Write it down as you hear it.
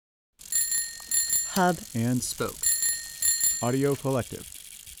Hub, and Spoke. Audio Collective.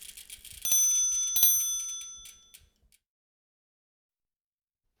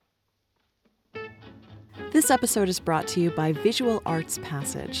 This episode is brought to you by Visual Arts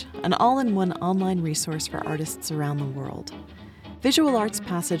Passage, an all-in-one online resource for artists around the world. Visual Arts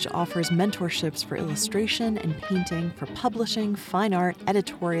Passage offers mentorships for illustration and painting, for publishing, fine art,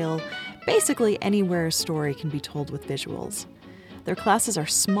 editorial, basically anywhere a story can be told with visuals. Their classes are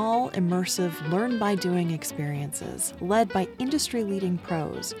small, immersive, learn-by-doing experiences led by industry-leading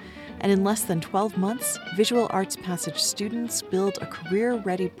pros. And in less than 12 months, Visual Arts Passage students build a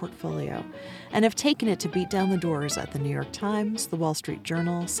career-ready portfolio and have taken it to beat down the doors at the New York Times, the Wall Street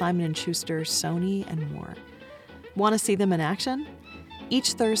Journal, Simon & Schuster, Sony, and more. Want to see them in action?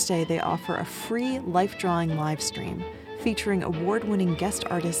 Each Thursday, they offer a free life drawing live stream featuring award-winning guest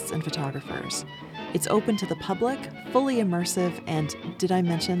artists and photographers. It's open to the public, fully immersive, and did I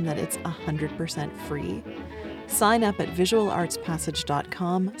mention that it's 100% free? Sign up at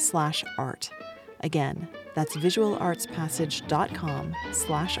visualartspassage.com/art. Again, that's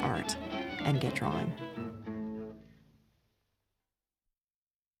visualartspassage.com/art and get drawing.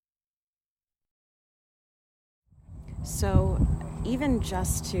 So even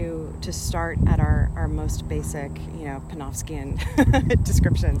just to start at our most basic, Panofskyan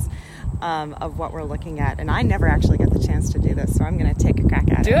descriptions of what we're looking at, and I never actually get the chance to do this, so I'm going to take a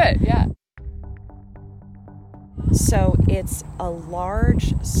crack at it. Do it, yeah. So it's a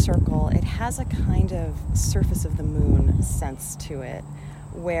large circle. It has a kind of surface of the moon sense to it,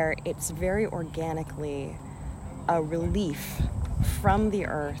 where it's very organically a relief from the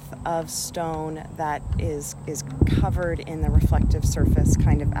earth of stone that is covered in the reflective surface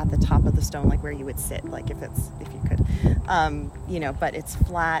kind of at the top of the stone, like where you would sit, like if you could, but it's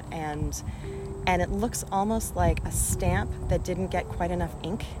flat and it looks almost like a stamp that didn't get quite enough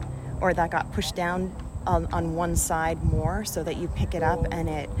ink, or that got pushed down on one side more so that you pick it up, and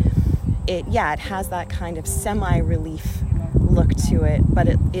it has that kind of semi-relief look to it, but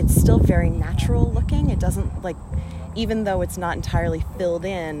it's still very natural looking. It doesn't, even though it's not entirely filled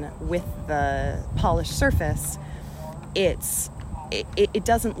in with the polished surface, it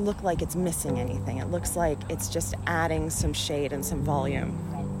doesn't look like it's missing anything. It looks like it's just adding some shade and some volume.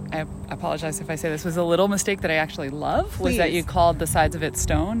 I apologize if I say this was a little mistake that I actually love. Please. Was that you called the sides of it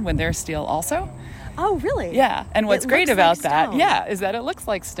stone when they're steel also. Oh, really? Yeah, and what's great about that, stone. is that it looks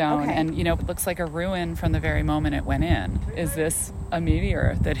like stone, okay. And it looks like a ruin from the very moment it went in. Is this a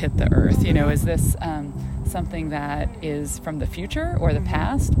meteor that hit the earth? Is this something that is from the future or the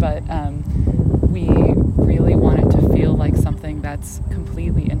past? But we really want it to feel like something that's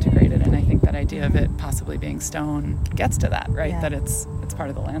completely integrated, and I think that idea of it possibly being stone gets to that, right? Yeah. That it's part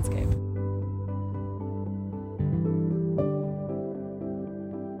of the landscape.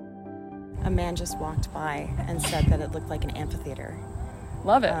 A man just walked by and said that it looked like an amphitheater.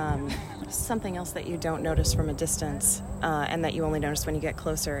 Love it. Something else that you don't notice from a distance, and that you only notice when you get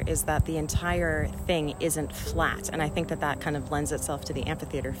closer, is that the entire thing isn't flat. And I think that kind of lends itself to the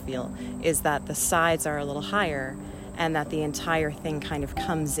amphitheater feel, is that the sides are a little higher, and that the entire thing kind of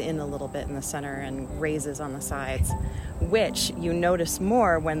comes in a little bit in the center and raises on the sides, which you notice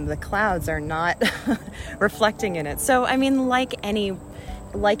more when the clouds are not reflecting in it. So, I mean, like any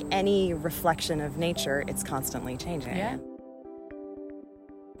reflection of nature, it's constantly changing. Yeah.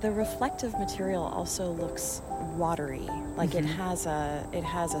 The reflective material also looks watery, like it has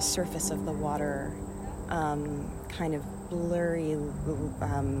a surface of the water, kind of blurry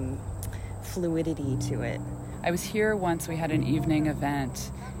fluidity to it. I was here once, we had an evening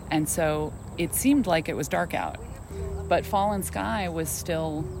event, and so it seemed like it was dark out, but fallen sky was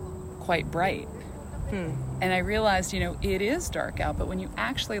still quite bright. And I realized, it is dark out, but when you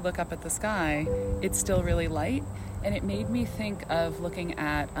actually look up at the sky, it's still really light. And it made me think of looking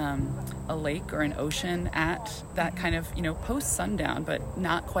at a lake or an ocean at that kind of, post-sundown, but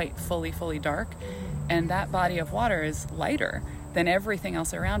not quite fully dark. And that body of water is lighter than everything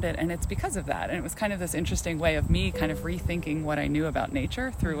else around it, and it's because of that. And it was kind of this interesting way of me kind of rethinking what I knew about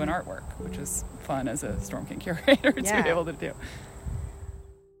nature through an artwork, which was fun as a Storm King curator to be able to do.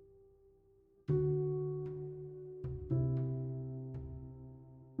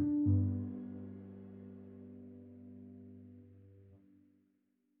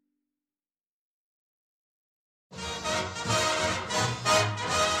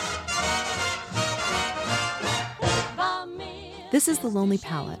 This is The Lonely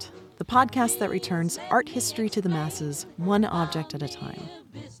Palette, the podcast that returns art history to the masses, one object at a time.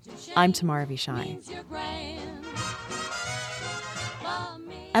 I'm Tamara Vishai.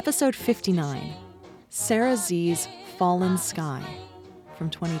 Episode 59, Sarah Z's Fallen Sky, from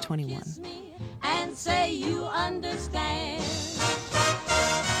 2021. And say you understand.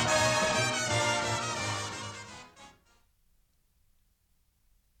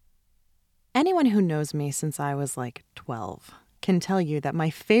 Anyone who knows me since I was like 12 can tell you that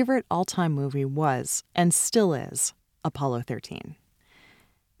my favorite all-time movie was, and still is, Apollo 13.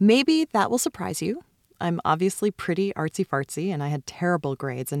 Maybe that will surprise you. I'm obviously pretty artsy-fartsy, and I had terrible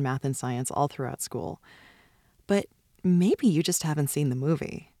grades in math and science all throughout school. But maybe you just haven't seen the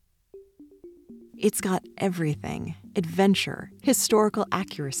movie. It's got everything: adventure, historical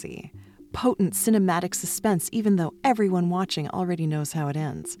accuracy, potent cinematic suspense, even though everyone watching already knows how it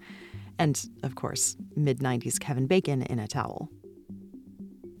ends. And, of course, mid-90s Kevin Bacon in a towel.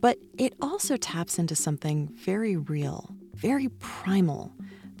 But it also taps into something very real, very primal,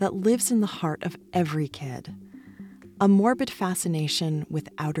 that lives in the heart of every kid. A morbid fascination with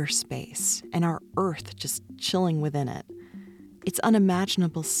outer space and our Earth just chilling within it. Its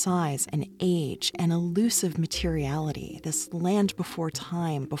unimaginable size and age and elusive materiality, this land before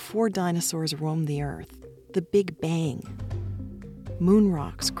time, before dinosaurs roamed the Earth, the Big Bang. Moon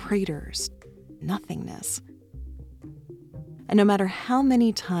rocks, craters, nothingness. And no matter how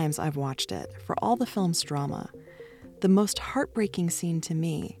many times I've watched it, for all the film's drama, the most heartbreaking scene to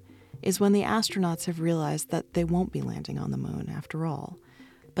me is when the astronauts have realized that they won't be landing on the moon after all,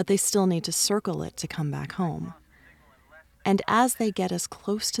 but they still need to circle it to come back home. And as they get as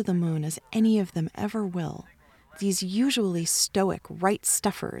close to the moon as any of them ever will, these usually stoic right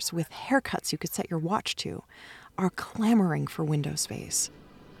stuffers with haircuts you could set your watch to are clamoring for window space.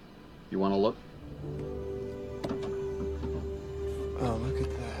 You want to look? Oh, look at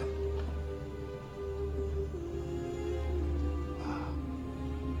that. Wow.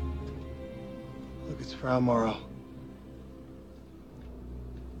 Look, it's Frau Morrow.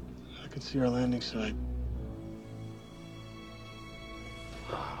 I can see our landing site.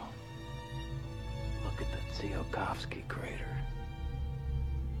 Wow. Look at the Tsiolkovsky crater.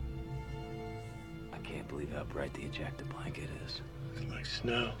 I can't believe how bright the ejecta blanket is. It's like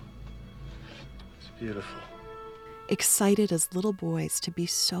snow. It's beautiful. Excited as little boys to be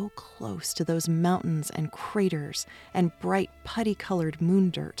so close to those mountains and craters and bright putty-colored moon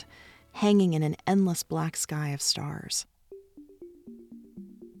dirt hanging in an endless black sky of stars.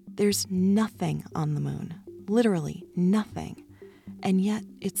 There's nothing on the moon, literally nothing, and yet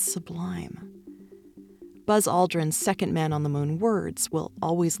it's sublime. Buzz Aldrin's second man on the moon words will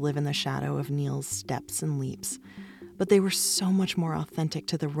always live in the shadow of Neil's steps and leaps, but they were so much more authentic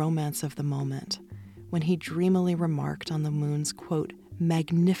to the romance of the moment when he dreamily remarked on the moon's, quote,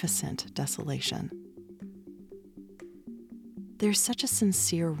 magnificent desolation. There's such a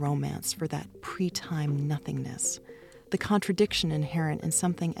sincere romance for that pre-time nothingness, the contradiction inherent in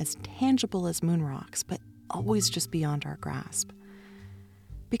something as tangible as moon rocks, but always just beyond our grasp.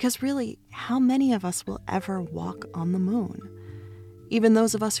 Because really, how many of us will ever walk on the moon? Even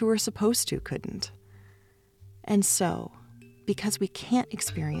those of us who were supposed to couldn't. And so, because we can't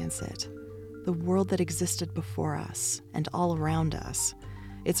experience it, the world that existed before us and all around us,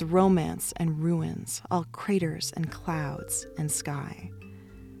 its romance and ruins, all craters and clouds and sky,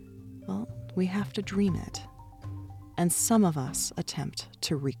 well, we have to dream it. And some of us attempt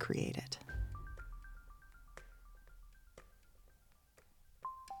to recreate it.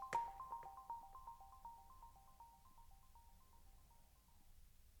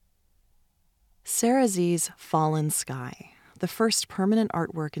 Sarah Z's Fallen Sky, the first permanent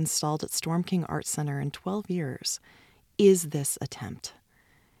artwork installed at Storm King Art Center in 12 years, is this attempt.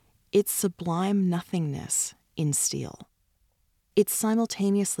 It's sublime nothingness in steel. It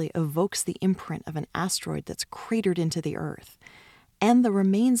simultaneously evokes the imprint of an asteroid that's cratered into the Earth, and the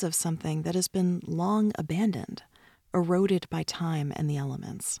remains of something that has been long abandoned, eroded by time and the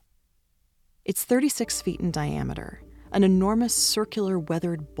elements. It's 36 feet in diameter, an enormous circular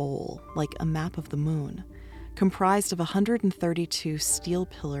weathered bowl like a map of the moon, comprised of 132 steel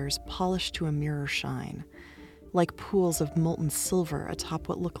pillars polished to a mirror shine, like pools of molten silver atop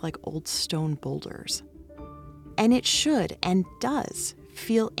what look like old stone boulders. And it should, and does,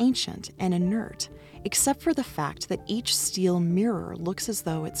 feel ancient and inert, except for the fact that each steel mirror looks as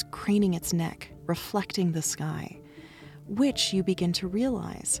though it's craning its neck, reflecting the sky, which you begin to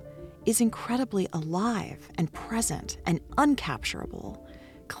realize is incredibly alive and present and uncapturable,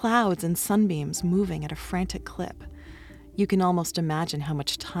 clouds and sunbeams moving at a frantic clip. You can almost imagine how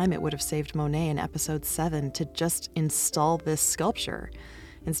much time it would have saved Monet in episode 7 to just install this sculpture,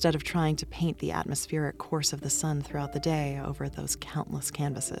 instead of trying to paint the atmospheric course of the sun throughout the day over those countless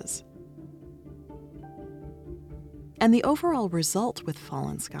canvases. And the overall result with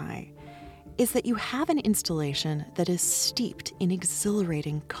Fallen Sky is that you have an installation that is steeped in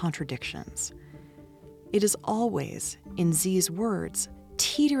exhilarating contradictions. It is always, in Z's words,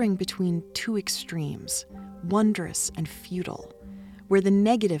 teetering between two extremes, wondrous and futile, where the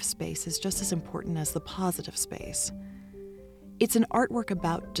negative space is just as important as the positive space. It's an artwork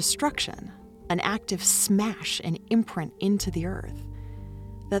about destruction, an active smash and imprint into the earth,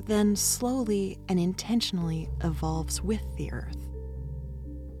 that then slowly and intentionally evolves with the earth.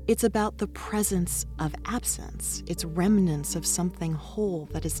 It's about the presence of absence, its remnants of something whole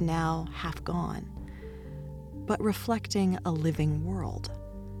that is now half gone, but reflecting a living world,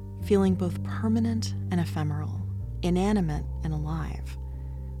 feeling both permanent and ephemeral, inanimate and alive,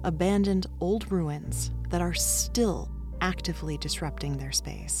 abandoned old ruins that are still actively disrupting their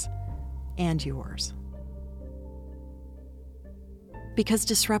space, and yours. Because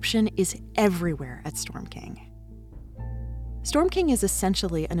disruption is everywhere at Storm King. Storm King is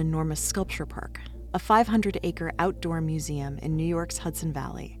essentially an enormous sculpture park, a 500-acre outdoor museum in New York's Hudson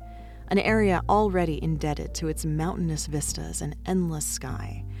Valley, an area already indebted to its mountainous vistas and endless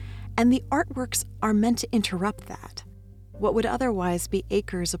sky. And the artworks are meant to interrupt that, what would otherwise be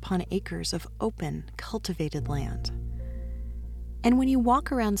acres upon acres of open, cultivated land. And when you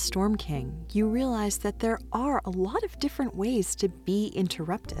walk around Storm King, you realize that there are a lot of different ways to be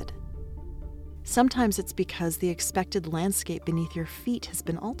interrupted. Sometimes it's because the expected landscape beneath your feet has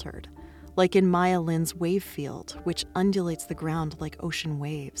been altered, like in Maya Lin's wave field, which undulates the ground like ocean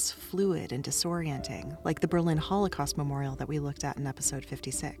waves, fluid and disorienting, like the Berlin Holocaust Memorial that we looked at in episode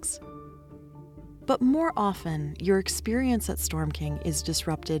 56. But more often, your experience at Storm King is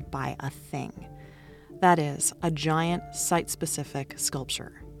disrupted by a thing. That is, a giant, site-specific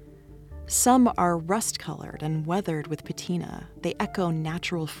sculpture. Some are rust-colored and weathered with patina. They echo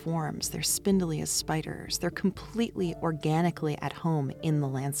natural forms. They're spindly as spiders. They're completely organically at home in the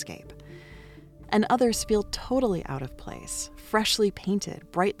landscape. And others feel totally out of place, freshly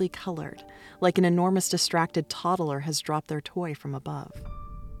painted, brightly colored, like an enormous distracted toddler has dropped their toy from above.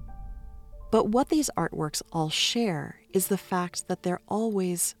 But what these artworks all share is the fact that they're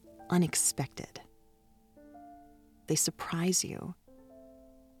always unexpected. They surprise you.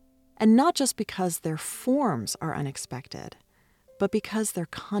 And not just because their forms are unexpected, but because their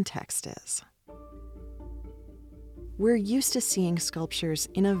context is. We're used to seeing sculptures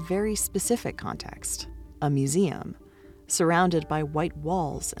in a very specific context, a museum, surrounded by white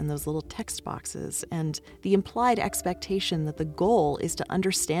walls and those little text boxes, and the implied expectation that the goal is to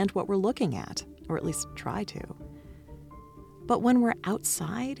understand what we're looking at, or at least try to. But when we're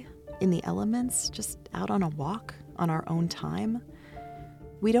outside, in the elements, just out on a walk, on our own time,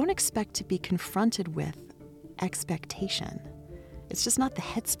 we don't expect to be confronted with expectation. It's just not the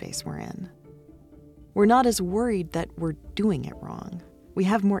headspace we're in. We're not as worried that we're doing it wrong. We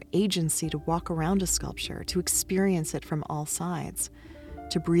have more agency to walk around a sculpture, to experience it from all sides,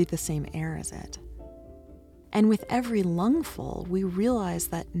 to breathe the same air as it. And with every lungful, we realize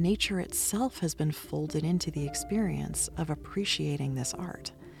that nature itself has been folded into the experience of appreciating this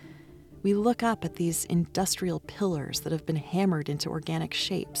art. We look up at these industrial pillars that have been hammered into organic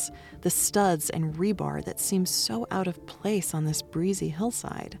shapes, the studs and rebar that seem so out of place on this breezy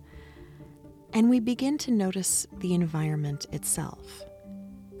hillside. And we begin to notice the environment itself,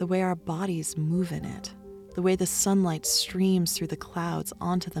 the way our bodies move in it, the way the sunlight streams through the clouds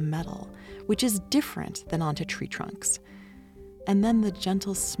onto the metal, which is different than onto tree trunks. And then the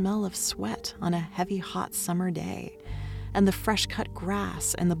gentle smell of sweat on a heavy, hot summer day, and the fresh-cut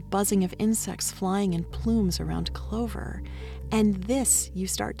grass and the buzzing of insects flying in plumes around clover. And this, you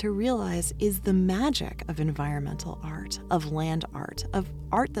start to realize, is the magic of environmental art, of land art, of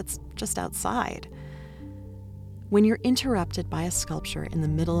art that's just outside. When you're interrupted by a sculpture in the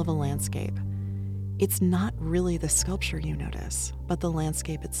middle of a landscape, it's not really the sculpture you notice, but the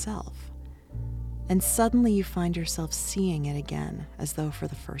landscape itself. And suddenly you find yourself seeing it again, as though for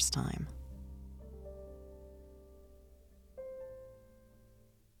the first time.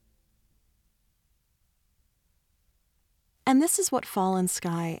 And this is what Fallen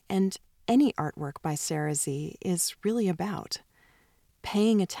Sky and any artwork by Sarah Z is really about: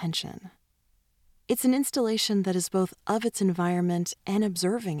 paying attention. It's an installation that is both of its environment and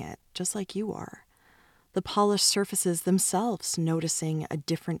observing it, just like you are. The polished surfaces themselves noticing a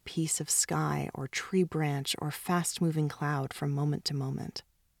different piece of sky or tree branch or fast-moving cloud from moment to moment.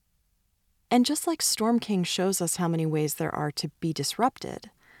 And just like Storm King shows us how many ways there are to be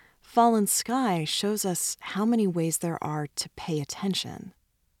disrupted, Fallen Sky shows us how many ways there are to pay attention.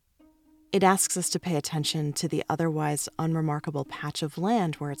 It asks us to pay attention to the otherwise unremarkable patch of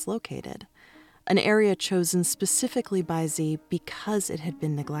land where it's located, an area chosen specifically by Z because it had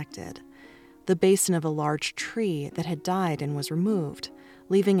been neglected, the basin of a large tree that had died and was removed,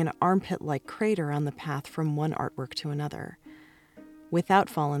 leaving an armpit-like crater on the path from one artwork to another. Without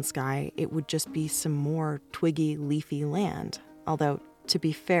Fallen Sky, it would just be some more twiggy, leafy land, although, to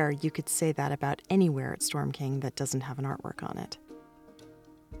be fair, you could say that about anywhere at Storm King that doesn't have an artwork on it.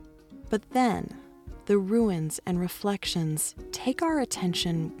 But then, the ruins and reflections take our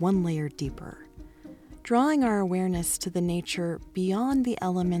attention one layer deeper, drawing our awareness to the nature beyond the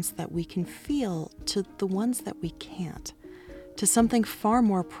elements that we can feel to the ones that we can't, to something far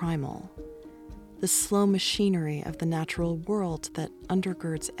more primal, the slow machinery of the natural world that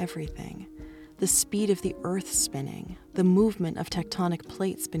undergirds everything, the speed of the earth spinning, the movement of tectonic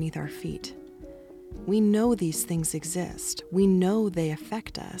plates beneath our feet. We know these things exist, we know they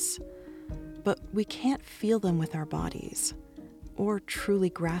affect us, but we can't feel them with our bodies, or truly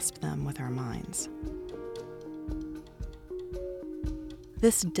grasp them with our minds.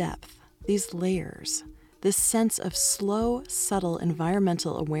 This depth, these layers, this sense of slow, subtle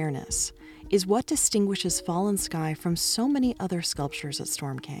environmental awareness is what distinguishes Fallen Sky from so many other sculptures at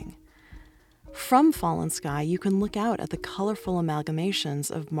Storm King. From Fallen Sky, you can look out at the colorful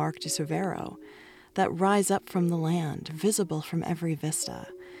amalgamations of Mark de Severo that rise up from the land, visible from every vista.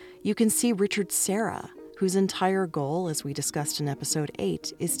 You can see Richard Serra, whose entire goal, as we discussed in episode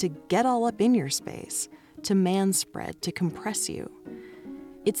 8, is to get all up in your space, to manspread, to compress you.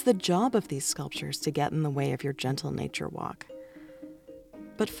 It's the job of these sculptures to get in the way of your gentle nature walk.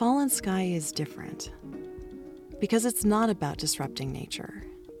 But Fallen Sky is different, because it's not about disrupting nature.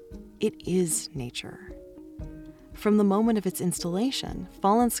 It is nature. From the moment of its installation,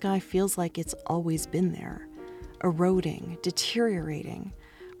 Fallen Sky feels like it's always been there, eroding, deteriorating,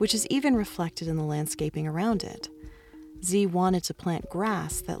 which is even reflected in the landscaping around it. Z wanted to plant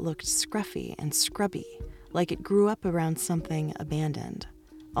grass that looked scruffy and scrubby, like it grew up around something abandoned,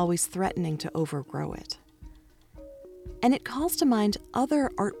 always threatening to overgrow it. And it calls to mind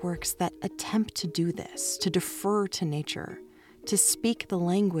other artworks that attempt to do this, to defer to nature, to speak the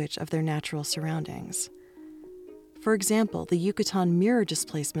language of their natural surroundings. For example, the Yucatan mirror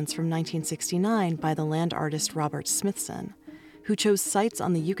displacements from 1969 by the land artist Robert Smithson, who chose sites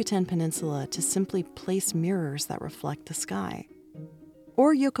on the Yucatan Peninsula to simply place mirrors that reflect the sky.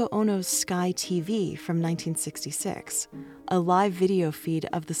 Or Yoko Ono's Sky TV from 1966, a live video feed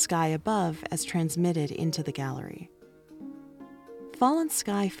of the sky above as transmitted into the gallery. Fallen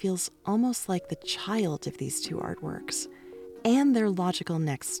Sky feels almost like the child of these two artworks, and their logical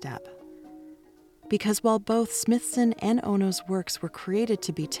next step. Because while both Smithson and Ono's works were created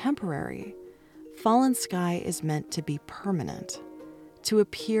to be temporary, Fallen Sky is meant to be permanent, to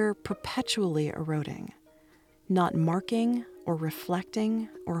appear perpetually eroding, not marking or reflecting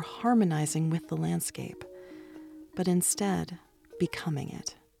or harmonizing with the landscape, but instead becoming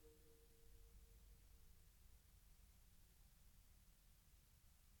it.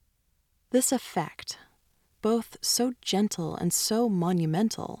 This effect, both so gentle and so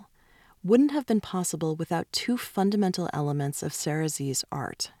monumental, wouldn't have been possible without two fundamental elements of Sarah Z's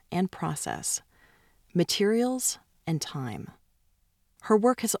art and process: materials and time. Her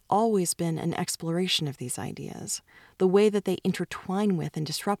work has always been an exploration of these ideas, the way that they intertwine with and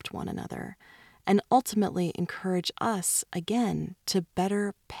disrupt one another, and ultimately encourage us, again, to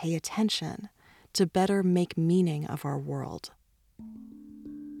better pay attention, to better make meaning of our world.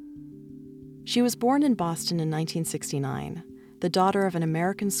 She was born in Boston in 1969, the daughter of an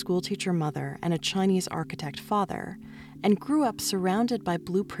American schoolteacher mother and a Chinese architect father, and grew up surrounded by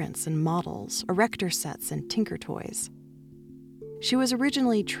blueprints and models, erector sets, and tinker toys. She was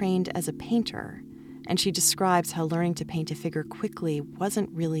originally trained as a painter, and she describes how learning to paint a figure quickly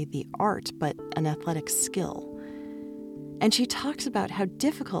wasn't really the art, but an athletic skill. And she talks about how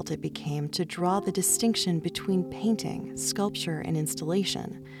difficult it became to draw the distinction between painting, sculpture, and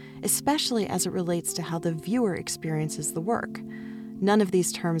installation, especially as it relates to how the viewer experiences the work. None of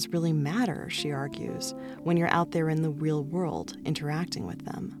these terms really matter, she argues, when you're out there in the real world interacting with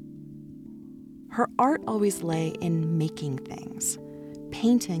them. Her art always lay in making things,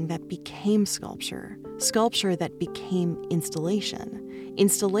 painting that became sculpture, sculpture that became installation,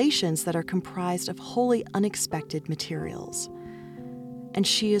 installations that are comprised of wholly unexpected materials. And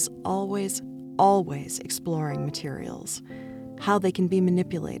she is always, always exploring materials, how they can be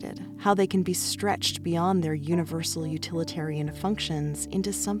manipulated, how they can be stretched beyond their universal utilitarian functions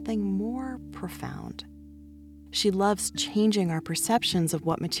into something more profound. She loves changing our perceptions of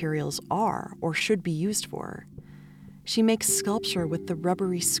what materials are or should be used for. She makes sculpture with the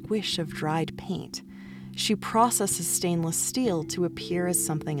rubbery squish of dried paint. She processes stainless steel to appear as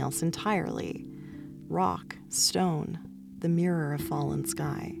something else entirely: rock, stone, the mirror of fallen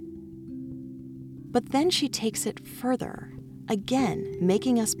sky. But then she takes it further, again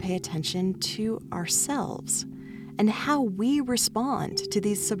making us pay attention to ourselves and how we respond to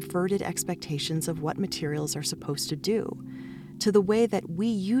these subverted expectations of what materials are supposed to do, to the way that we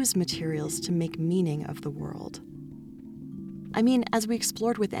use materials to make meaning of the world. I mean, as we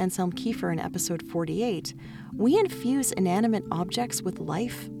explored with Anselm Kiefer in episode 48, we infuse inanimate objects with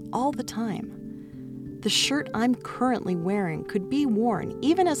life all the time. The shirt I'm currently wearing could be worn,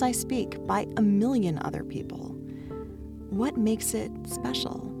 even as I speak, by a million other people. What makes it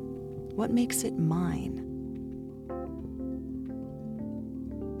special? What makes it mine?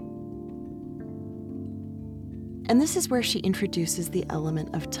 And this is where she introduces the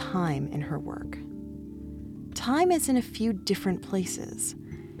element of time in her work. Time is in a few different places.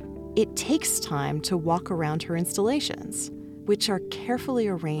 It takes time to walk around her installations, which are carefully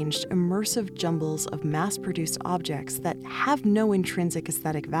arranged, immersive jumbles of mass-produced objects that have no intrinsic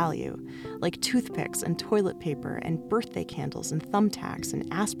aesthetic value, like toothpicks and toilet paper and birthday candles and thumbtacks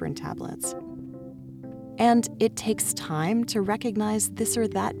and aspirin tablets. And it takes time to recognize this or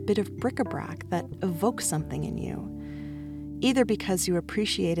that bit of bric-a-brac that evokes something in you, either because you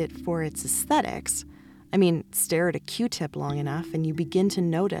appreciate it for its aesthetics. I mean, stare at a Q-tip long enough and you begin to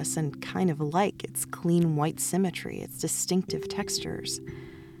notice and kind of like its clean white symmetry, its distinctive textures,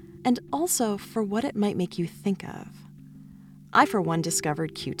 and also for what it might make you think of. I, for one,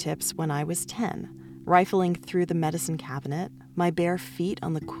 discovered Q-tips when I was 10, rifling through the medicine cabinet, my bare feet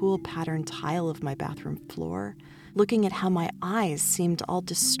on the cool patterned tile of my bathroom floor, looking at how my eyes seemed all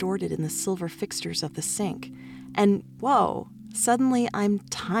distorted in the silver fixtures of the sink, and whoa, suddenly I'm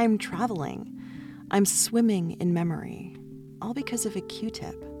time traveling. I'm swimming in memory, all because of a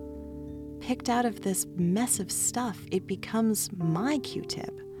Q-tip. Picked out of this mess of stuff, it becomes my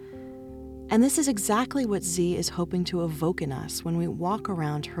Q-tip. And this is exactly what Z is hoping to evoke in us when we walk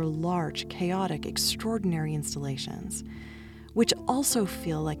around her large, chaotic, extraordinary installations, which also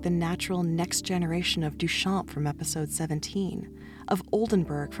feel like the natural next generation of Duchamp from episode 17, of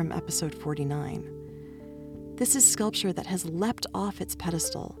Oldenburg from episode 49. This is sculpture that has leapt off its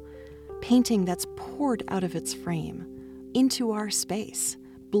pedestal, painting that's poured out of its frame, into our space,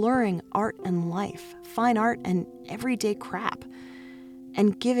 blurring art and life, fine art and everyday crap,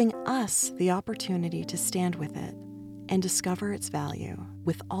 and giving us the opportunity to stand with it and discover its value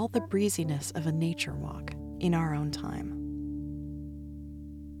with all the breeziness of a nature walk in our own time.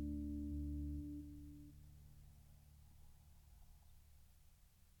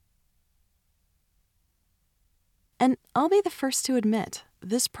 And I'll be the first to admit,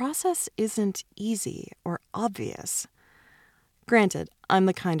 this process isn't easy or obvious. Granted, I'm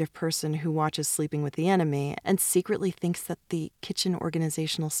the kind of person who watches Sleeping with the Enemy and secretly thinks that the kitchen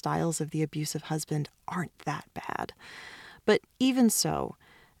organizational styles of the abusive husband aren't that bad. But even so,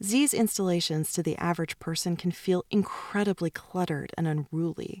 Z's installations to the average person can feel incredibly cluttered and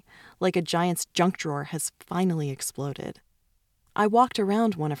unruly, like a giant's junk drawer has finally exploded. I walked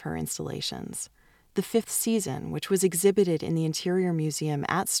around one of her installations, the fifth season, which was exhibited in the Interior Museum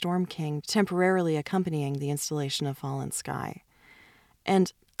at Storm King, temporarily accompanying the installation of Fallen Sky.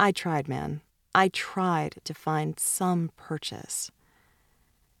 And I tried, man. I tried to find some purchase.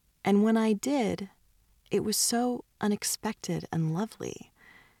 And when I did, it was so unexpected and lovely.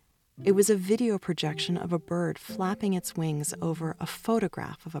 It was a video projection of a bird flapping its wings over a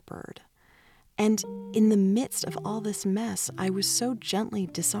photograph of a bird. And in the midst of all this mess, I was so gently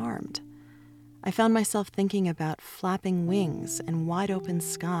disarmed. I found myself thinking about flapping wings and wide open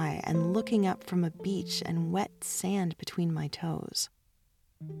sky and looking up from a beach and wet sand between my toes.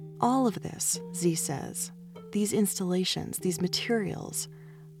 All of this, Z says, these installations, these materials,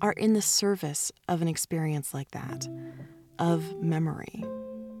 are in the service of an experience like that, of memory.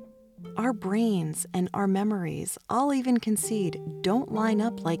 Our brains and our memories, I'll even concede, don't line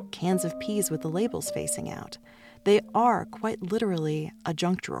up like cans of peas with the labels facing out. They are quite literally a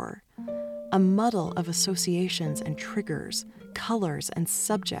junk drawer. A muddle of associations and triggers, colors and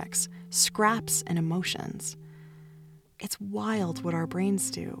subjects, scraps and emotions. It's wild what our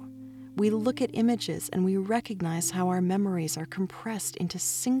brains do. We look at images and we recognize how our memories are compressed into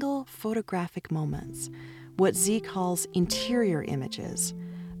single photographic moments, what Z calls interior images,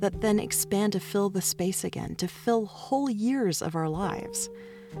 that then expand to fill the space again, to fill whole years of our lives.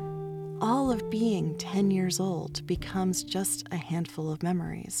 All of being 10 years old becomes just a handful of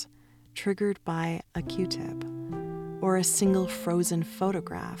memories, triggered by a Q-tip, or a single frozen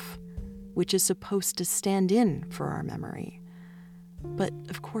photograph, which is supposed to stand in for our memory. But,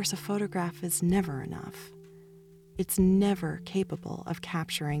 of course, a photograph is never enough. It's never capable of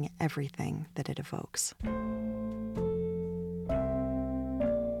capturing everything that it evokes.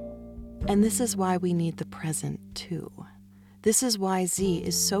 And this is why we need the present too. This is why Z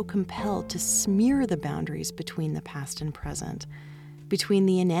is so compelled to smear the boundaries between the past and present, between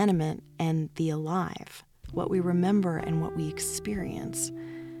the inanimate and the alive, what we remember and what we experience.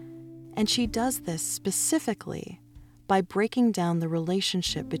 And she does this specifically by breaking down the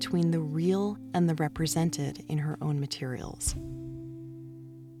relationship between the real and the represented in her own materials.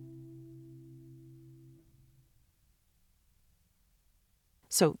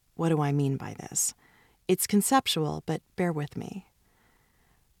 So, what do I mean by this? It's conceptual, but bear with me.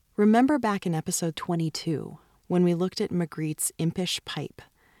 Remember back in episode 22, when we looked at Magritte's impish pipe,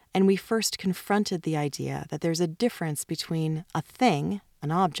 and we first confronted the idea that there's a difference between a thing, an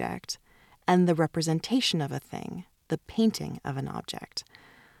object, and the representation of a thing, the painting of an object.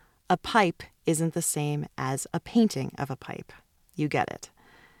 A pipe isn't the same as a painting of a pipe. You get it.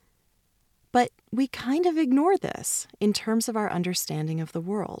 But we kind of ignore this in terms of our understanding of the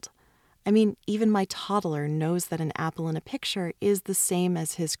world. I mean, even my toddler knows that an apple in a picture is the same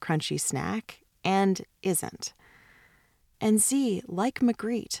as his crunchy snack, and isn't. And Z, like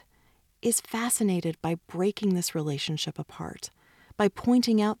Magritte, is fascinated by breaking this relationship apart, by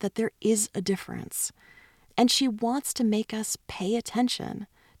pointing out that there is a difference. And she wants to make us pay attention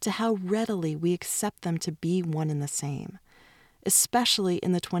to how readily we accept them to be one and the same, especially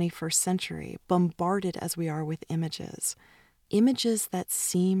in the 21st century, bombarded as we are with images that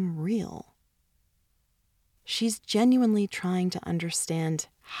seem real. She's genuinely trying to understand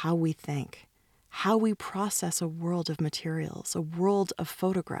how we think, how we process a world of materials, a world of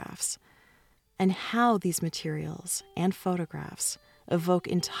photographs, and how these materials and photographs evoke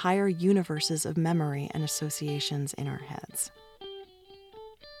entire universes of memory and associations in our heads.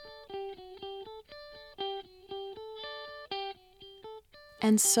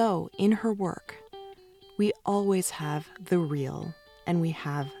 And so, in her work, we always have the real and we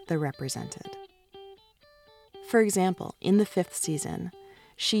have the represented. For example, in the 5th season,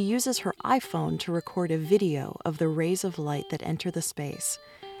 she uses her iPhone to record a video of the rays of light that enter the space,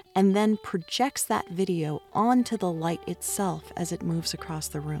 and then projects that video onto the light itself as it moves across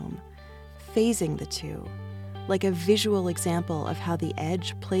the room, phasing the two, like a visual example of how the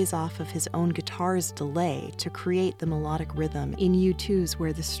Edge plays off of his own guitar's delay to create the melodic rhythm in U2's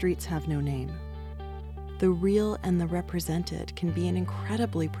Where the Streets Have No Name. The real and the represented can be an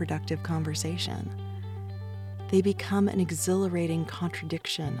incredibly productive conversation. They become an exhilarating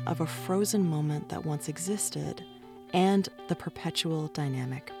contradiction of a frozen moment that once existed and the perpetual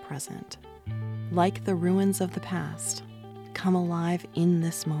dynamic present. Like the ruins of the past, come alive in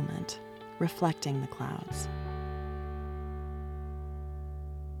this moment, reflecting the clouds.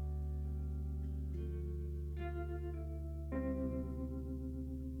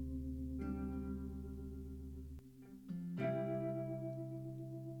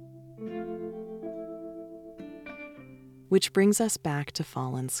 Which brings us back to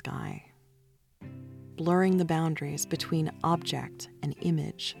Fallen Sky, blurring the boundaries between object and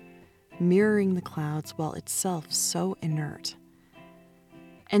image, mirroring the clouds while itself so inert.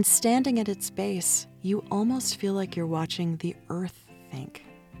 And standing at its base, you almost feel like you're watching the earth think,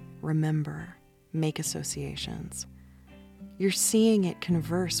 remember, make associations. You're seeing it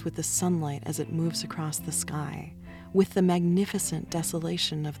converse with the sunlight as it moves across the sky, with the magnificent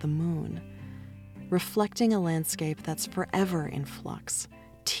desolation of the moon, reflecting a landscape that's forever in flux,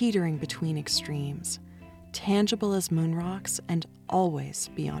 teetering between extremes, tangible as moon rocks and always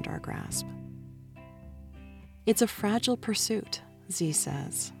beyond our grasp. It's a fragile pursuit, Z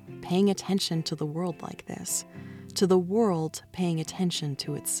says, paying attention to the world like this, to the world paying attention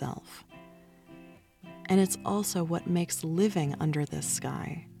to itself. And it's also what makes living under this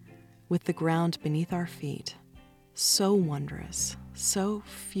sky, with the ground beneath our feet, so wondrous, so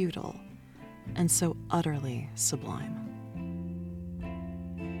futile, and so utterly sublime.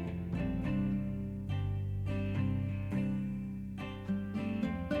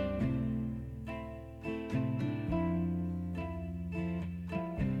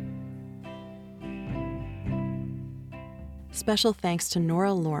 Special thanks to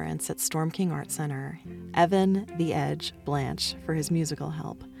Nora Lawrence at Storm King Art Center, Evan, The Edge, Blanche for his musical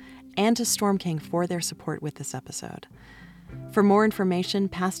help, and to Storm King for their support with this episode. For more information,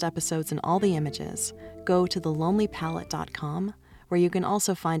 past episodes, and all the images, go to thelonelypalette.com, where you can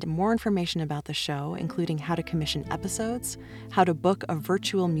also find more information about the show, including how to commission episodes, how to book a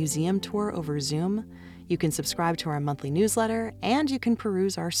virtual museum tour over Zoom. You can subscribe to our monthly newsletter, and you can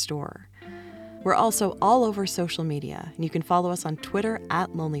peruse our store. We're also all over social media, and you can follow us on Twitter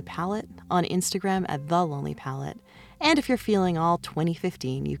at Lonely Palette, on Instagram at The Lonely Palette, and if you're feeling all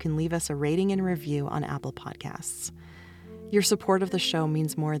 2015, you can leave us a rating and review on Apple Podcasts. Your support of the show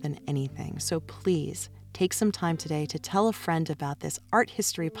means more than anything, so please take some time today to tell a friend about this art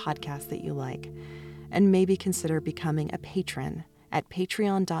history podcast that you like, and maybe consider becoming a patron at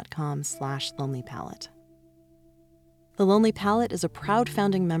patreon.com/lonelypalette. The Lonely Palette is a proud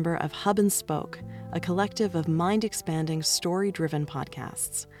founding member of Hub and Spoke, a collective of mind-expanding, story-driven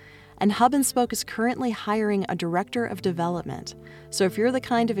podcasts. And Hub and Spoke is currently hiring a director of development. So if you're the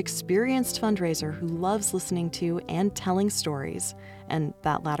kind of experienced fundraiser who loves listening to and telling stories, and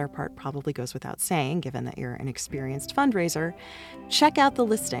that latter part probably goes without saying given that you're an experienced fundraiser, check out the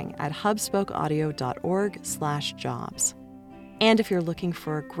listing at hubspokeaudio.org/jobs. And if you're looking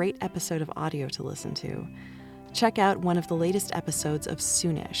for a great episode of audio to listen to, check out one of the latest episodes of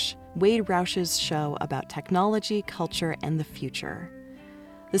Soonish, Wade Roush's show about technology, culture, and the future.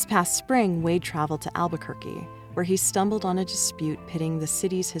 This past spring, Wade traveled to Albuquerque, where he stumbled on a dispute pitting the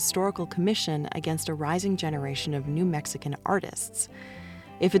city's historical commission against a rising generation of New Mexican artists.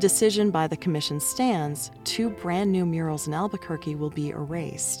 If a decision by the commission stands, 2 brand new murals in Albuquerque will be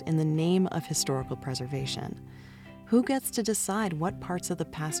erased in the name of historical preservation. Who gets to decide what parts of the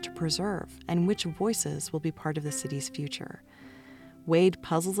past to preserve and which voices will be part of the city's future? Wade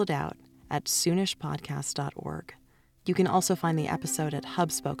puzzles it out at soonishpodcast.org. You can also find the episode at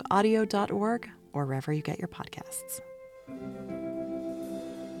hubspokeaudio.org or wherever you get your podcasts.